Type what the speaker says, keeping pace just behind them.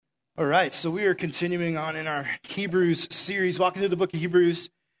All right, so we are continuing on in our Hebrews series, walking through the book of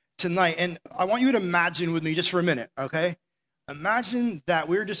Hebrews tonight. And I want you to imagine with me just for a minute, okay? Imagine that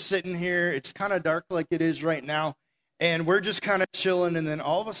we're just sitting here. It's kind of dark like it is right now. And we're just kind of chilling. And then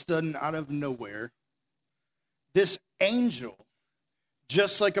all of a sudden, out of nowhere, this angel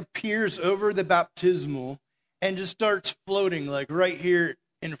just like appears over the baptismal and just starts floating like right here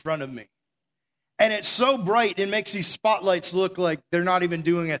in front of me. And it's so bright, it makes these spotlights look like they're not even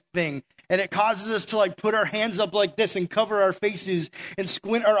doing a thing. And it causes us to like put our hands up like this and cover our faces and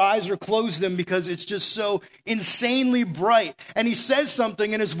squint our eyes or close them because it's just so insanely bright. And he says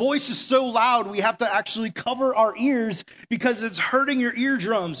something and his voice is so loud, we have to actually cover our ears because it's hurting your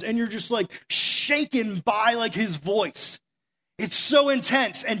eardrums. And you're just like shaken by like his voice. It's so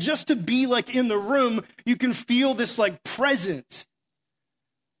intense. And just to be like in the room, you can feel this like presence.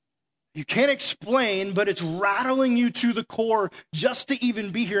 You can't explain, but it's rattling you to the core just to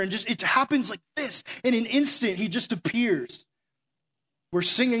even be here. And just it happens like this. In an instant, he just appears. We're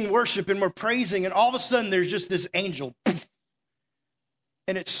singing worship and we're praising, and all of a sudden there's just this angel.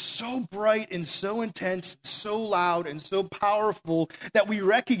 And it's so bright and so intense, so loud and so powerful that we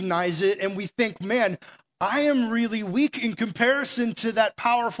recognize it and we think, man, I am really weak in comparison to that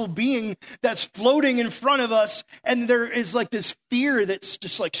powerful being that's floating in front of us. And there is like this fear that's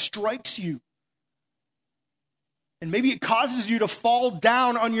just like strikes you. And maybe it causes you to fall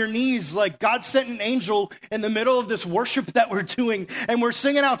down on your knees like God sent an angel in the middle of this worship that we're doing. And we're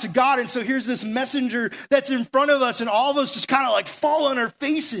singing out to God. And so here's this messenger that's in front of us. And all of us just kind of like fall on our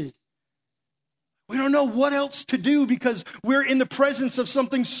faces. We don't know what else to do because we're in the presence of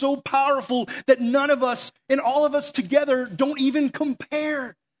something so powerful that none of us and all of us together don't even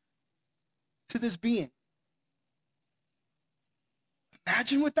compare to this being.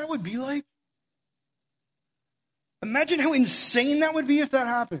 Imagine what that would be like. Imagine how insane that would be if that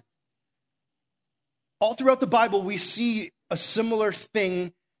happened. All throughout the Bible, we see a similar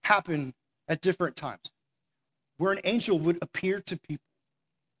thing happen at different times, where an angel would appear to people.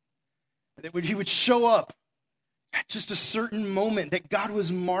 He would show up at just a certain moment that God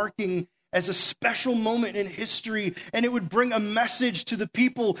was marking as a special moment in history, and it would bring a message to the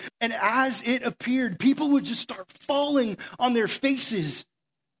people. And as it appeared, people would just start falling on their faces.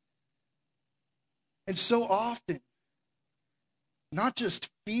 And so often, not just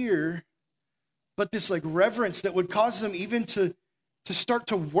fear, but this like reverence that would cause them even to start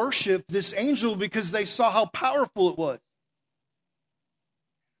to worship this angel because they saw how powerful it was.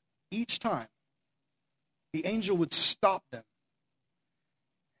 Each time, the angel would stop them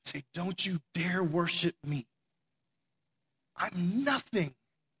and say, "Don't you dare worship me. I'm nothing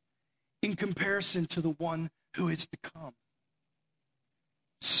in comparison to the one who is to come.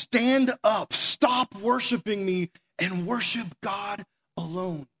 Stand up, stop worshiping me, and worship God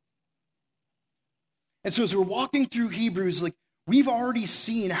alone." And so as we're walking through Hebrews, like we've already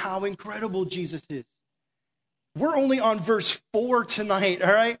seen how incredible Jesus is. We're only on verse 4 tonight,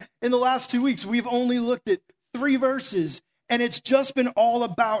 all right? In the last 2 weeks, we've only looked at 3 verses, and it's just been all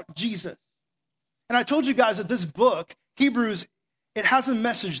about Jesus. And I told you guys that this book, Hebrews, it has a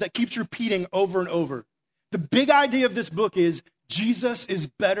message that keeps repeating over and over. The big idea of this book is Jesus is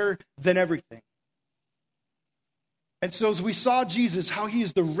better than everything. And so as we saw Jesus, how he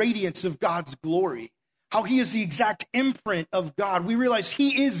is the radiance of God's glory, how he is the exact imprint of God, we realize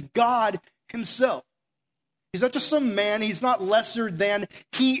he is God himself. He's not just some man. He's not lesser than.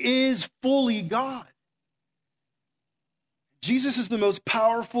 He is fully God. Jesus is the most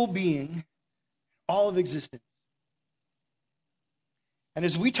powerful being in all of existence. And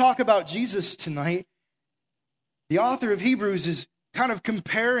as we talk about Jesus tonight, the author of Hebrews is kind of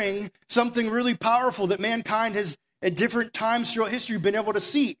comparing something really powerful that mankind has at different times throughout history been able to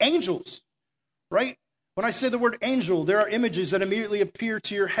see. Angels, right? When I say the word angel, there are images that immediately appear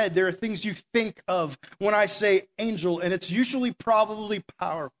to your head. There are things you think of when I say angel, and it's usually probably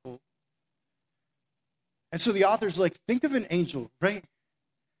powerful. And so the author's like, think of an angel, right?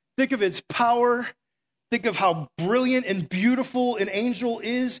 Think of its power. Think of how brilliant and beautiful an angel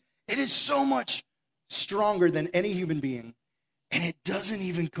is. It is so much stronger than any human being, and it doesn't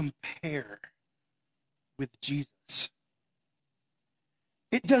even compare with Jesus.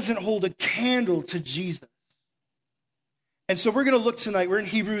 It doesn't hold a candle to Jesus. And so we're going to look tonight. We're in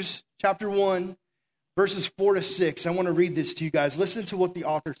Hebrews chapter 1, verses 4 to 6. I want to read this to you guys. Listen to what the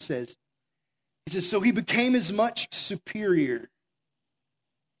author says. He says, "So he became as much superior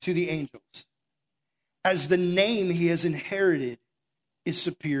to the angels as the name he has inherited is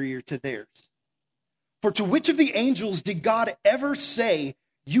superior to theirs. For to which of the angels did God ever say,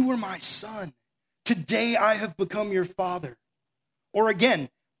 'You are my son. Today I have become your father'? Or again,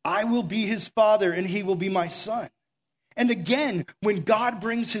 I will be his father, and he will be my son. And again, when God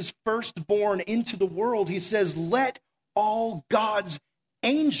brings his firstborn into the world, he says, let all God's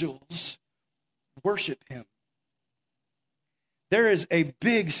angels worship him. There is a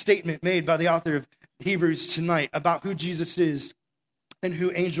big statement made by the author of Hebrews tonight about who Jesus is and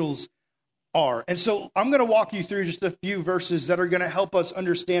who angels are. And so I'm going to walk you through just a few verses that are going to help us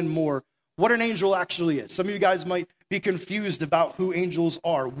understand more what an angel actually is. Some of you guys might be confused about who angels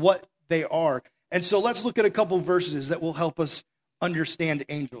are, what they are. And so let's look at a couple verses that will help us understand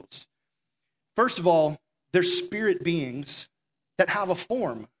angels. First of all, they're spirit beings that have a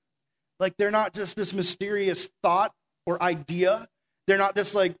form. Like, they're not just this mysterious thought or idea. They're not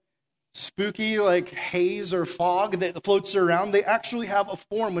this like spooky like haze or fog that floats around. They actually have a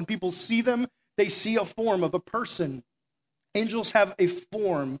form. When people see them, they see a form of a person. Angels have a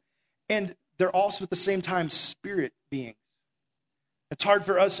form, and they're also at the same time spirit beings. It's hard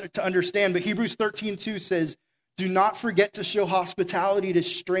for us to understand, but Hebrews 13:2 says, do not forget to show hospitality to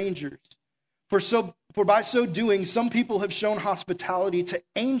strangers. For by so doing, some people have shown hospitality to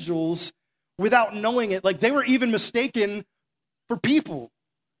angels without knowing it. Like, they were even mistaken for people,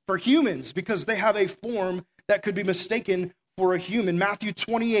 for humans, because they have a form that could be mistaken for a human. Matthew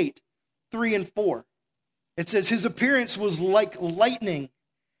 28:3-4. It says, his appearance was like lightning,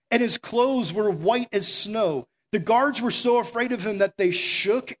 and his clothes were white as snow. The guards were so afraid of him that they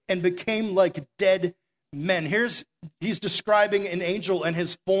shook and became like dead men. He's describing an angel and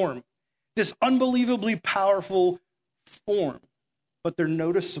his form. This unbelievably powerful form, but they're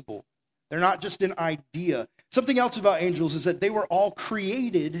noticeable. They're not just an idea. Something else about angels is that they were all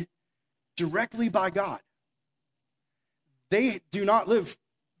created directly by God. They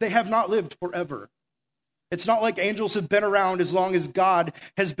have not lived forever. It's not like angels have been around as long as God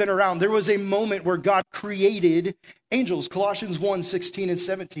has been around. There was a moment where God created angels. Colossians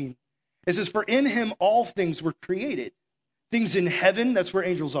 1:16-17. It says, for in him all things were created. Things in heaven, that's where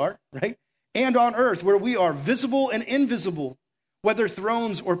angels are, right? And on earth, where we are, visible and invisible, whether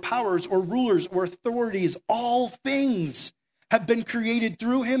thrones or powers or rulers or authorities, all things have been created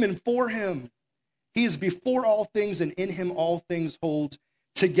through him and for him. He is before all things, and in him all things hold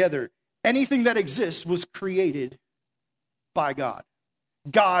together. Anything that exists was created by God.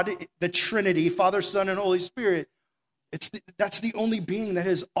 God, the Trinity, Father, Son, and Holy Spirit, that's the only being that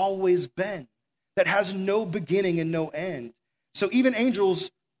has always been, that has no beginning and no end. So even angels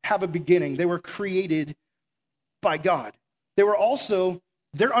have a beginning. They were created by God. They're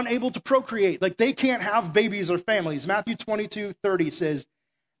unable to procreate. Like, they can't have babies or families. Matthew 22:30 says,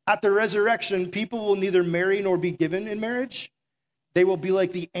 at the resurrection, people will neither marry nor be given in marriage. They will be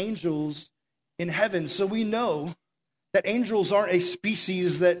like the angels in heaven. So we know that angels aren't a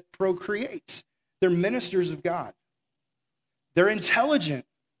species that procreates. They're ministers of God. They're intelligent.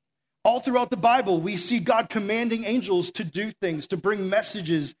 All throughout the Bible, we see God commanding angels to do things, to bring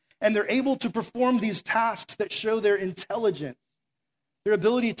messages, and they're able to perform these tasks that show their intelligence, their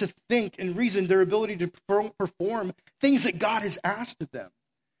ability to think and reason, their ability to perform things that God has asked of them.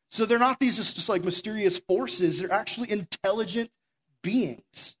 So they're not these just like mysterious forces. They're actually intelligent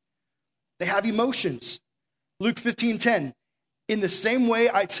beings. They have emotions. Luke 15:10, in the same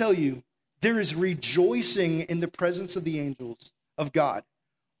way I tell you, there is rejoicing in the presence of the angels of God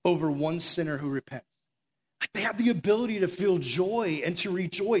over one sinner who repents. Like, they have the ability to feel joy and to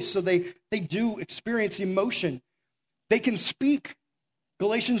rejoice. So they do experience emotion. They can speak.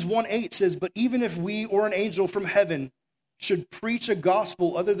 Galatians 1:8 says, but even if we or an angel from heaven should preach a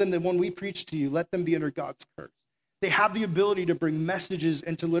gospel other than the one we preach to you, let them be under God's curse. They have the ability to bring messages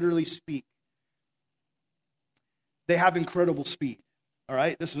and to literally speak. They have incredible speed. All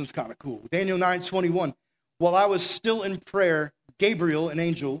right, this one's kind of cool. Daniel 9:21. While I was still in prayer, Gabriel, an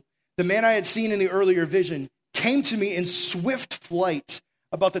angel, the man I had seen in the earlier vision, came to me in swift flight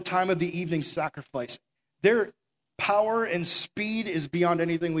about the time of the evening sacrifice. Their power and speed is beyond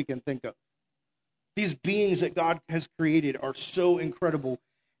anything we can think of. These beings that God has created are so incredible.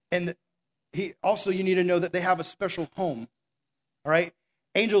 And you need to know that they have a special home. All right?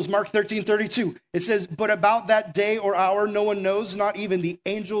 Angels, Mark 13:32. It says, but about that day or hour, no one knows, not even the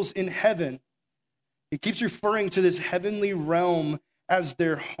angels in heaven. It keeps referring to this heavenly realm as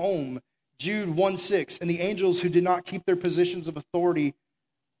their home. Jude 1:6. And the angels who did not keep their positions of authority,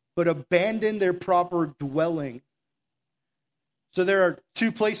 but abandoned their proper dwelling. So there are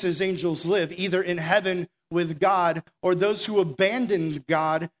two places angels live, either in heaven with God, or those who abandoned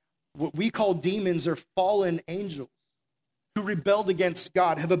God, what we call demons or fallen angels, who rebelled against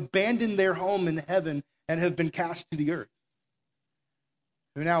God, have abandoned their home in heaven and have been cast to the earth.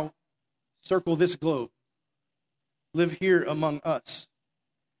 Who now circle this globe, live here among us.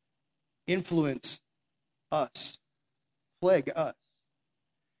 influence us, plague us.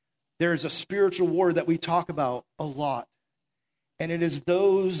 There is a spiritual war that we talk about a lot. And it is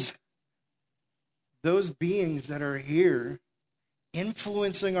those beings that are here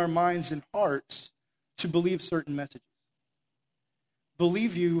influencing our minds and hearts to believe certain messages.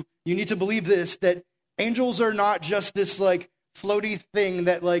 You need to believe this, that angels are not just this like floaty thing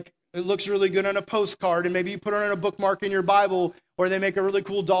that like it looks really good on a postcard and maybe you put it on a bookmark in your Bible, or they make a really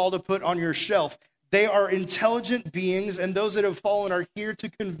cool doll to put on your shelf. They are intelligent beings, and those that have fallen are here to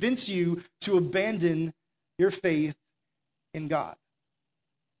convince you to abandon your faith in God.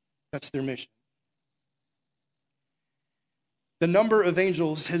 That's their mission. The number of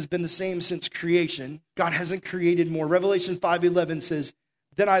angels has been the same since creation. God hasn't created more. Revelation 5:11 says,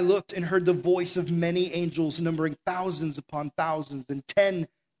 "Then I looked and heard the voice of many angels numbering thousands upon thousands and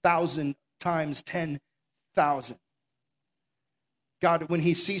 10,000 times 10,000. God, when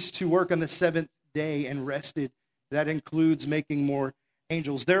he ceased to work on the seventh day and rested, that includes making more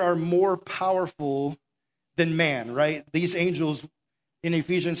angels. There are more powerful than man, right? These angels in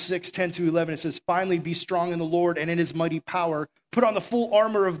Ephesians 6:10-11, it says, "Finally be strong in the Lord and in his mighty power. Put on the full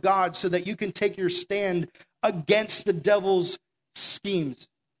armor of God so that you can take your stand against the devil's schemes."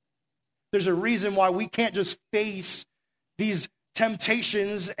 There's a reason why we can't just face these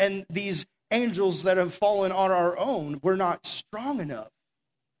temptations and these angels that have fallen on our own. We're not strong enough.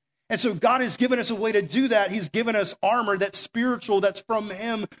 And so God has given us a way to do that. He's given us armor that's spiritual, that's from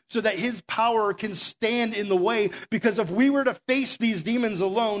him, so that his power can stand in the way. Because if we were to face these demons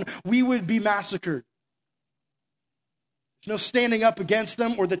alone, we would be massacred. There's no standing up against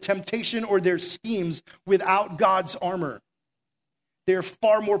them or the temptation or their schemes without God's armor. They're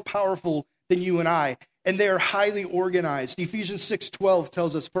far more powerful than you and I, and they are highly organized. Ephesians 6:12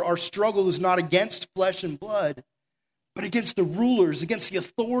 tells us, "For our struggle is not against flesh and blood, but against the rulers, against the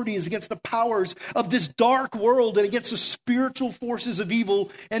authorities, against the powers of this dark world, and against the spiritual forces of evil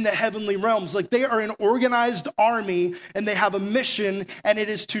in the heavenly realms." Like, they are an organized army, and they have a mission, and it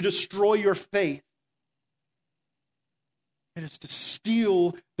is to destroy your faith. It is to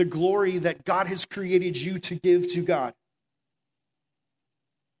steal the glory that God has created you to give to God.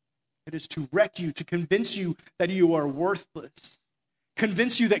 It is to wreck you, to convince you that you are worthless.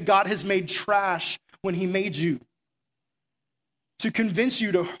 Convince you that God has made trash when he made you. To convince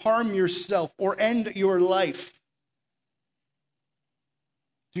you to harm yourself or end your life.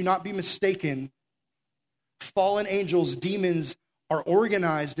 Do not be mistaken. Fallen angels, demons, are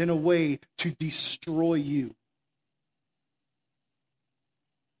organized in a way to destroy you.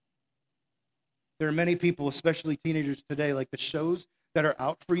 There are many people, especially teenagers today, like the shows that are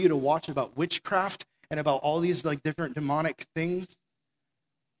out for you to watch about witchcraft and about all these like different demonic things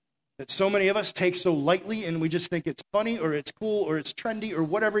that so many of us take so lightly, and we just think it's funny or it's cool or it's trendy or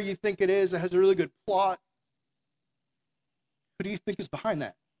whatever you think it is. It has a really good plot. Who do you think is behind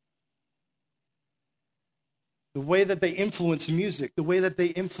that? The way that they influence music, the way that they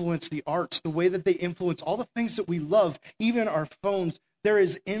influence the arts, the way that they influence all the things that we love, even our phones, there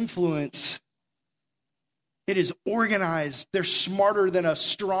is influence. It is organized. They're smarter than us,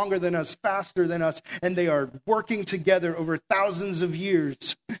 stronger than us, faster than us, and they are working together over thousands of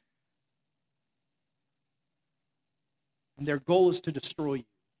years. And their goal is to destroy you.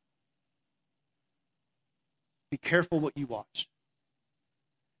 Be careful what you watch.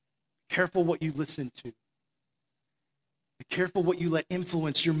 Be careful what you listen to. Be careful what you let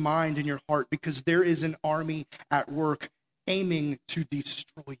influence your mind and your heart, because there is an army at work aiming to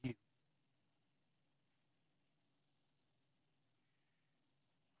destroy you.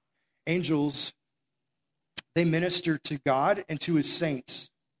 Angels, they minister to God and to his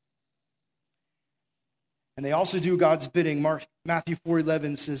saints. And they also do God's bidding. Matthew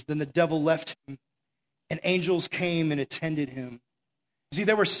 4:11 says, "Then the devil left him, and angels came and attended him." See,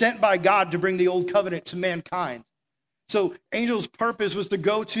 they were sent by God to bring the old covenant to mankind. So angels' purpose was to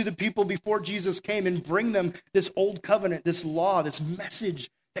go to the people before Jesus came and bring them this old covenant, this law, this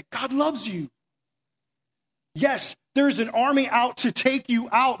message that God loves you. Yes, there's an army out to take you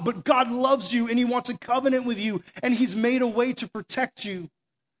out, but God loves you and he wants a covenant with you, and he's made a way to protect you,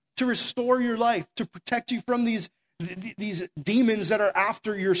 to restore your life, to protect you from these demons that are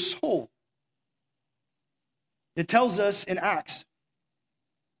after your soul. It tells us in Acts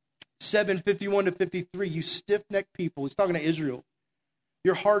 7:51-53, "You stiff-necked people," he's talking to Israel,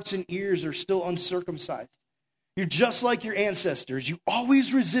 "your hearts and ears are still uncircumcised. You're just like your ancestors. You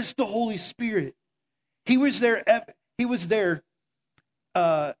always resist the Holy Spirit. He was there,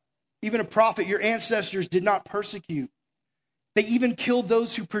 even a prophet your ancestors did not persecute. They even killed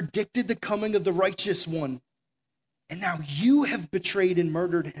those who predicted the coming of the righteous one. And now you have betrayed and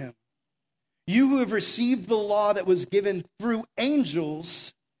murdered him. You who have received the law that was given through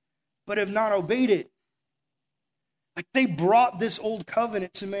angels, but have not obeyed it. Like they brought this old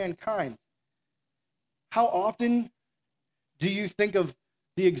covenant to mankind. How often do you think of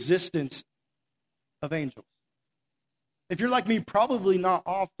the existence of angels? If you're like me, probably not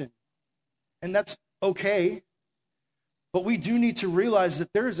often. And that's okay. But we do need to realize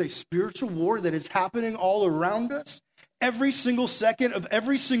that there is a spiritual war that is happening all around us every single second of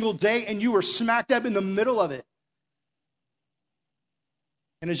every single day, and you are smack dab in the middle of it.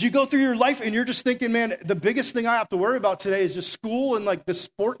 And as you go through your life and you're just thinking, man, the biggest thing I have to worry about today is just school and like the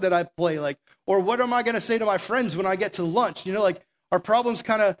sport that I play, like, or what am I going to say to my friends when I get to lunch? You know, like our problems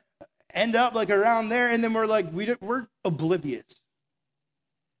kind of end up like around there, and then we're like, we're oblivious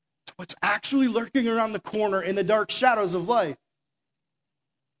to what's actually lurking around the corner in the dark shadows of life.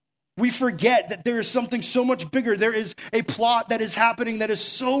 We forget that there is something so much bigger. There is a plot that is happening that is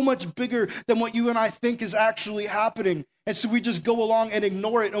so much bigger than what you and I think is actually happening. And so we just go along and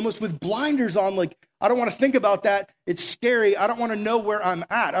ignore it almost with blinders on, like, I don't want to think about that. It's scary. I don't want to know where I'm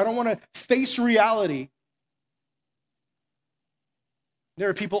at. I don't want to face reality. There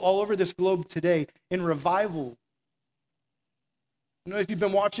are people all over this globe today in revival. I don't know if you've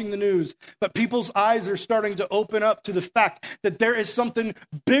been watching the news, but people's eyes are starting to open up to the fact that there is something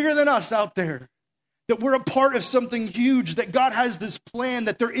bigger than us out there, that we're a part of something huge, that God has this plan,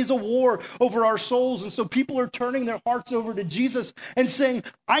 that there is a war over our souls. And so people are turning their hearts over to Jesus and saying,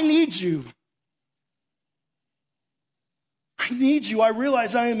 I need you. I need you. I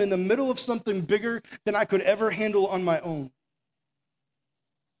realize I am in the middle of something bigger than I could ever handle on my own.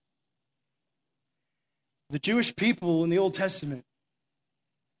 The Jewish people in the Old Testament,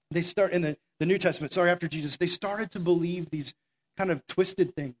 they start in the New Testament, after Jesus, they started to believe these kind of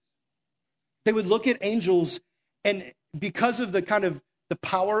twisted things. They would look at angels, and because of the kind of the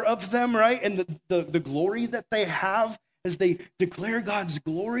power of them, right, and the glory that they have as they declare God's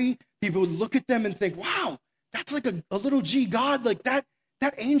glory, people would look at them and think, wow, that's like a little g God, like that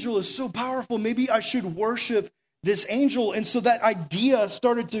angel is so powerful. Maybe I should worship this angel. And so that idea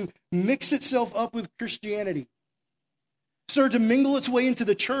started to mix itself up with Christianity. Started to mingle its way into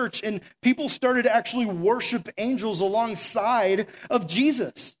the church, and people started to actually worship angels alongside of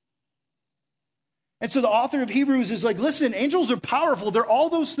Jesus. And so the author of Hebrews is like, listen, angels are powerful. They're all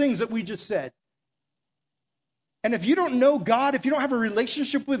those things that we just said. And if you don't know God, if you don't have a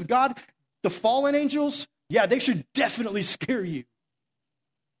relationship with God, the fallen angels, yeah, they should definitely scare you.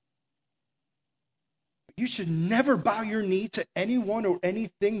 You should never bow your knee to anyone or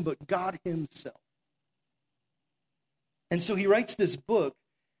anything but God himself. And so he writes this book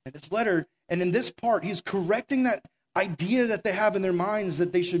and this letter, and in this part, he's correcting that idea that they have in their minds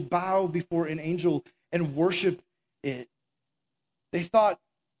that they should bow before an angel and worship it. They thought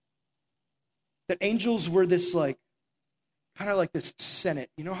that angels were this like, kind of like this Senate.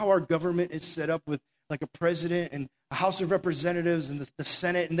 You know how our government is set up with like a president and a House of Representatives and the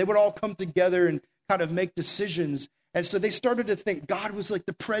Senate, and they would all come together and kind of make decisions. And so they started to think God was like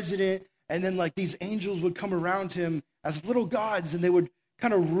the president, and then like these angels would come around him as little gods, and they would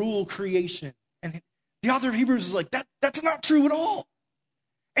kind of rule creation. And the author of Hebrews is like, that's not true at all.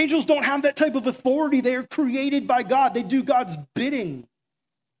 Angels don't have that type of authority. They are created by God. They do God's bidding.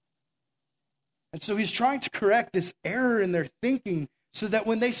 And so he's trying to correct this error in their thinking so that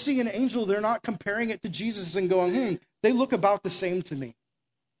when they see an angel, they're not comparing it to Jesus and going, they look about the same to me.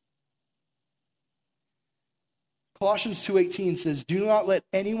 Colossians 2:18 says, do not let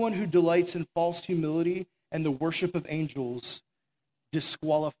anyone who delights in false humility and the worship of angels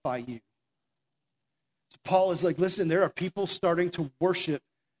disqualify you. So Paul is like, listen, there are people starting to worship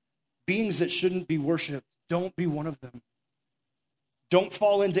beings that shouldn't be worshiped. Don't be one of them. Don't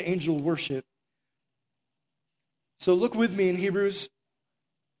fall into angel worship. So look with me in Hebrews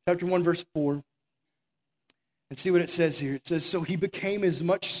chapter 1, verse 4, and see what it says here. It says, so he became as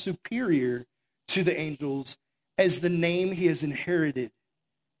much superior to the angels as the name he has inherited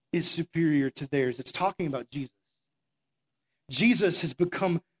is superior to theirs. It's talking about Jesus. Jesus has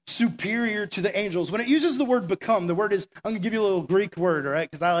become superior to the angels. When it uses the word become, the word is, I'm going to give you a little Greek word, all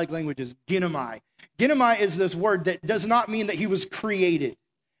right, because I like languages, ginomai. Ginomai is this word that does not mean that he was created.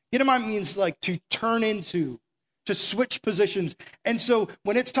 Ginomai means like to turn into, to switch positions. And so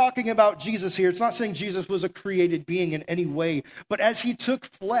when it's talking about Jesus here, it's not saying Jesus was a created being in any way, but as he took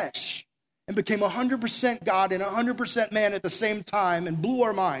flesh and became 100% God and 100% man at the same time and blew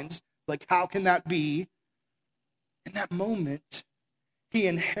our minds, like how can that be? In that moment, he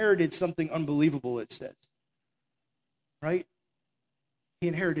inherited something unbelievable, it says. Right? He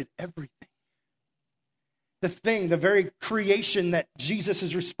inherited everything. the very creation that Jesus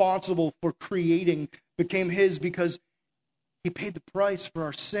is responsible for creating became his because he paid the price for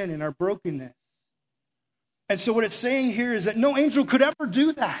our sin and our brokenness. And so what it's saying here is that no angel could ever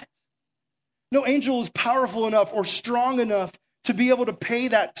do that. No angel is powerful enough or strong enough to be able to pay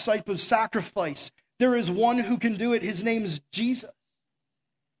that type of sacrifice. There is one who can do it. His name is Jesus.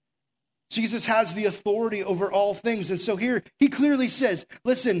 Jesus has the authority over all things. And so here he clearly says,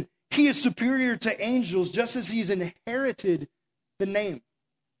 listen, he is superior to angels just as he's inherited the name.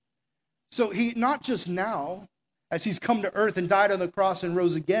 So he, not just now, as he's come to earth and died on the cross and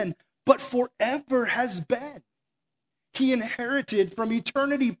rose again, but forever has been. He inherited from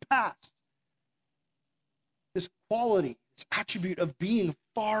eternity past this quality, this attribute of being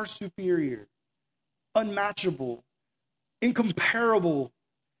far superior, unmatchable, incomparable.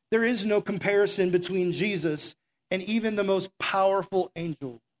 There is no comparison between Jesus and even the most powerful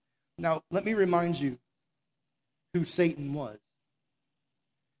angel. Now, let me remind you who Satan was.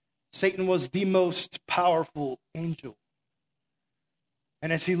 Satan was the most powerful angel.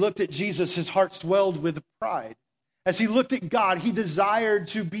 And as he looked at Jesus, his heart swelled with pride. As he looked at God, he desired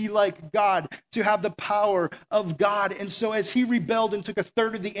to be like God, to have the power of God. And so as he rebelled and took a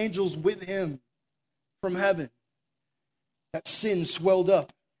third of the angels with him from heaven, that sin swelled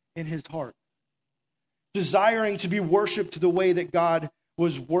up in his heart, desiring to be worshiped the way that God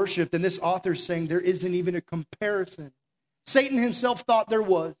was worshiped. And this author is saying there isn't even a comparison. Satan himself thought there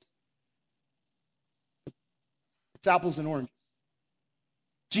was. It's apples and oranges.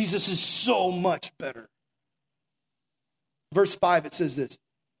 Jesus is so much better. Verse 5, it says this.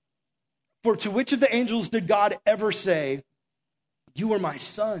 For to which of the angels did God ever say, you are my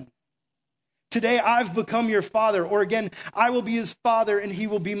son? Today I've become your father. Or again, I will be his father and he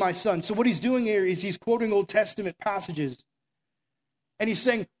will be my son. So what he's doing here is he's quoting Old Testament passages. And he's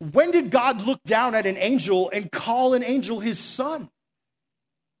saying, when did God look down at an angel and call an angel his son?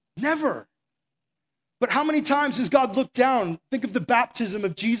 Never. But how many times has God looked down? Think of the baptism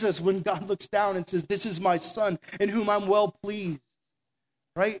of Jesus when God looks down and says, this is my son in whom I'm well pleased.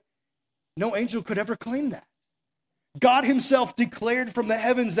 Right? No angel could ever claim that. God himself declared from the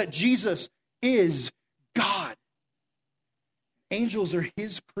heavens that Jesus is God. Angels are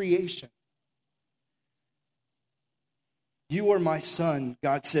his creation. You are my son,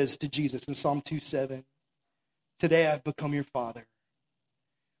 God says to Jesus in Psalm 2:7. Today I've become your father.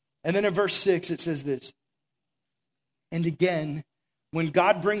 And then in verse 6, it says this. And again, when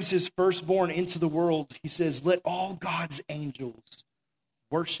God brings his firstborn into the world, he says, let all God's angels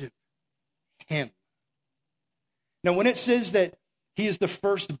worship him. Now, when it says that he is the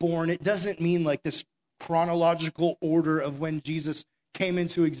firstborn, it doesn't mean like this chronological order of when Jesus came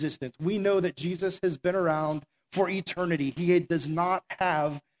into existence. We know that Jesus has been around for eternity. He does not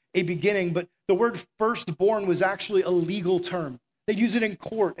have a beginning, but the word firstborn was actually a legal term. They'd use it in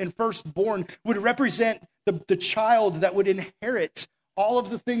court, and firstborn would represent the child that would inherit all of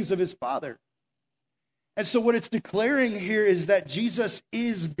the things of his father. And so what it's declaring here is that Jesus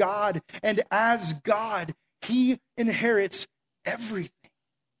is God, and as God, he inherits everything,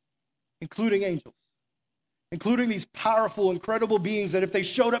 including angels, including these powerful, incredible beings that if they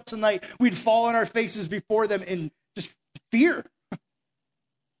showed up tonight, we'd fall on our faces before them in just fear,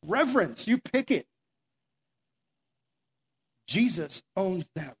 reverence, you pick it. Jesus owns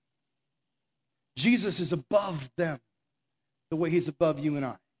them. Jesus is above them the way he's above you and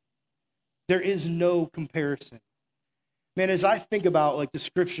I. There is no comparison. Man, as I think about like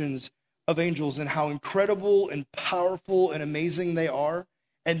descriptions of angels and how incredible and powerful and amazing they are,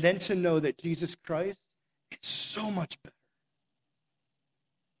 and then to know that Jesus Christ is so much better.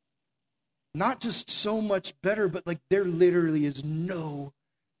 Not just so much better, but like there literally is no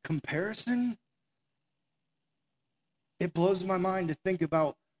comparison. It blows my mind to think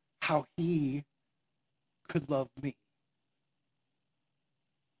about how he could love me.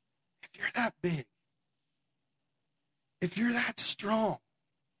 If you're that big, if you're that strong,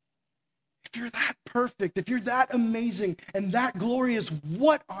 if you're that perfect, if you're that amazing and that glorious,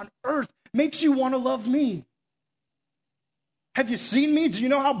 what on earth makes you want to love me? Have you seen me? Do you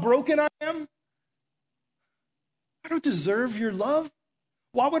know how broken I am? I don't deserve your love.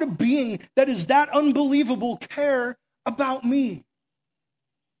 Why would a being that is that unbelievable care about me?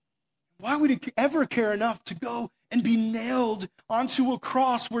 Why would he ever care enough to go and be nailed onto a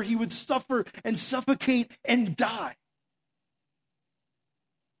cross where he would suffer and suffocate and die?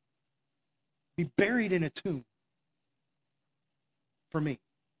 Be buried in a tomb for me.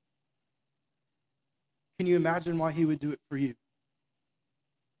 Can you imagine why he would do it for you?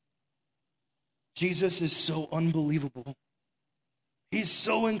 Jesus is so unbelievable. He's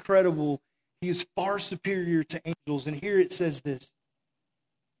so incredible. He is far superior to angels. And here it says this.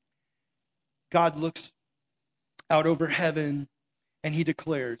 God looks out over heaven and he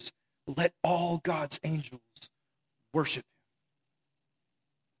declares, let all God's angels worship him.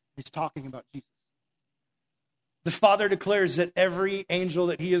 He's talking about Jesus. The Father declares that every angel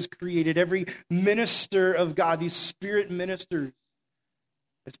that he has created, every minister of God, these spirit ministers,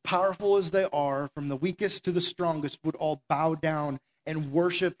 as powerful as they are, from the weakest to the strongest, would all bow down and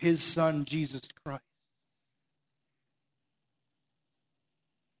worship his Son, Jesus Christ.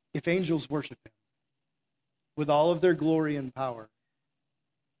 If angels worship him with all of their glory and power,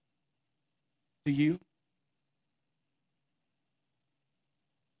 do you?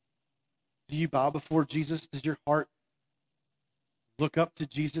 Do you bow before Jesus? Does your heart look up to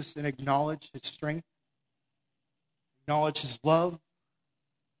Jesus and acknowledge his strength? Acknowledge his love?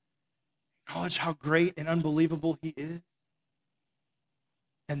 Acknowledge how great and unbelievable he is?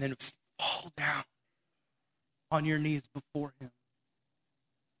 And then fall down on your knees before him,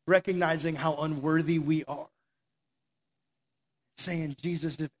 recognizing how unworthy we are. Saying,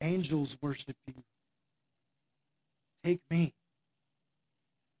 Jesus, if angels worship you, take me.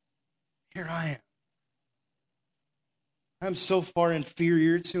 Here I am. I'm so far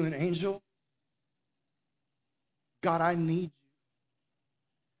inferior to an angel. God, I need you.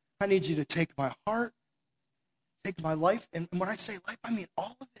 I need you to take my heart, take my life. And when I say life, I mean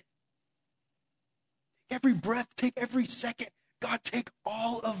all of it. Take every breath, take every second. God, take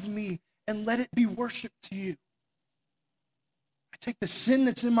all of me and let it be worship to you. I take the sin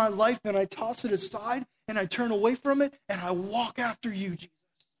that's in my life and I toss it aside and I turn away from it and I walk after you, Jesus.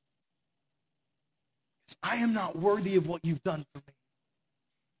 I am not worthy of what you've done for me.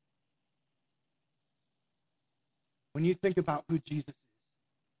 When you think about who Jesus is,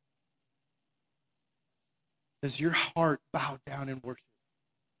 does your heart bow down and worship?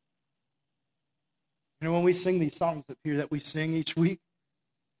 You know, when we sing these songs up here that we sing each week,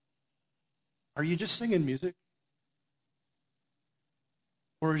 are you just singing music?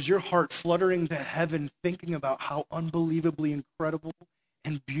 Or is your heart fluttering to heaven thinking about how unbelievably incredible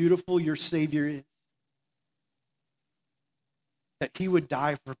and beautiful your Savior is? That he would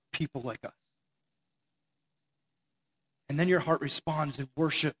die for people like us. And then your heart responds in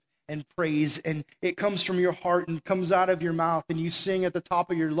worship and praise, and it comes from your heart and comes out of your mouth, and you sing at the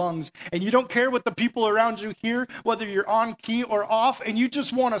top of your lungs, and you don't care what the people around you hear, whether you're on key or off, and you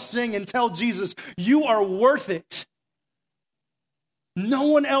just want to sing and tell Jesus, you are worth it. No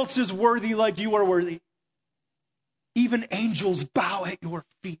one else is worthy like you are worthy. Even angels bow at your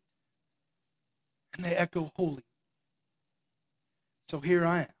feet, and they echo, holy. So here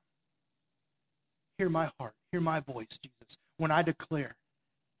I am. Hear my heart. Hear my voice, Jesus, when I declare,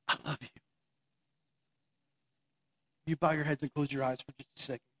 I love you. You bow your heads and close your eyes for just a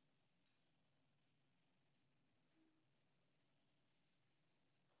second.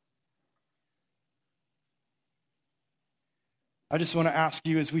 I just want to ask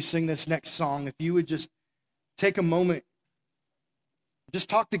you as we sing this next song, if you would just take a moment, just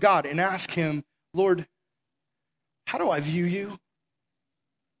talk to God and ask him, Lord, how do I view you?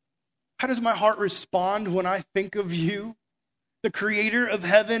 How does my heart respond when I think of you, the creator of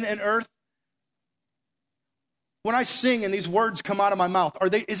heaven and earth? When I sing and these words come out of my mouth,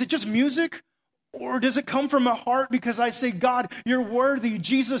 is it just music? Or does it come from my heart because I say, God, you're worthy.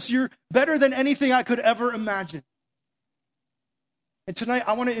 Jesus, you're better than anything I could ever imagine. And tonight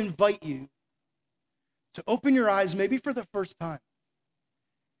I want to invite you to open your eyes, maybe for the first time,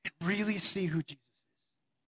 and really see who Jesus is.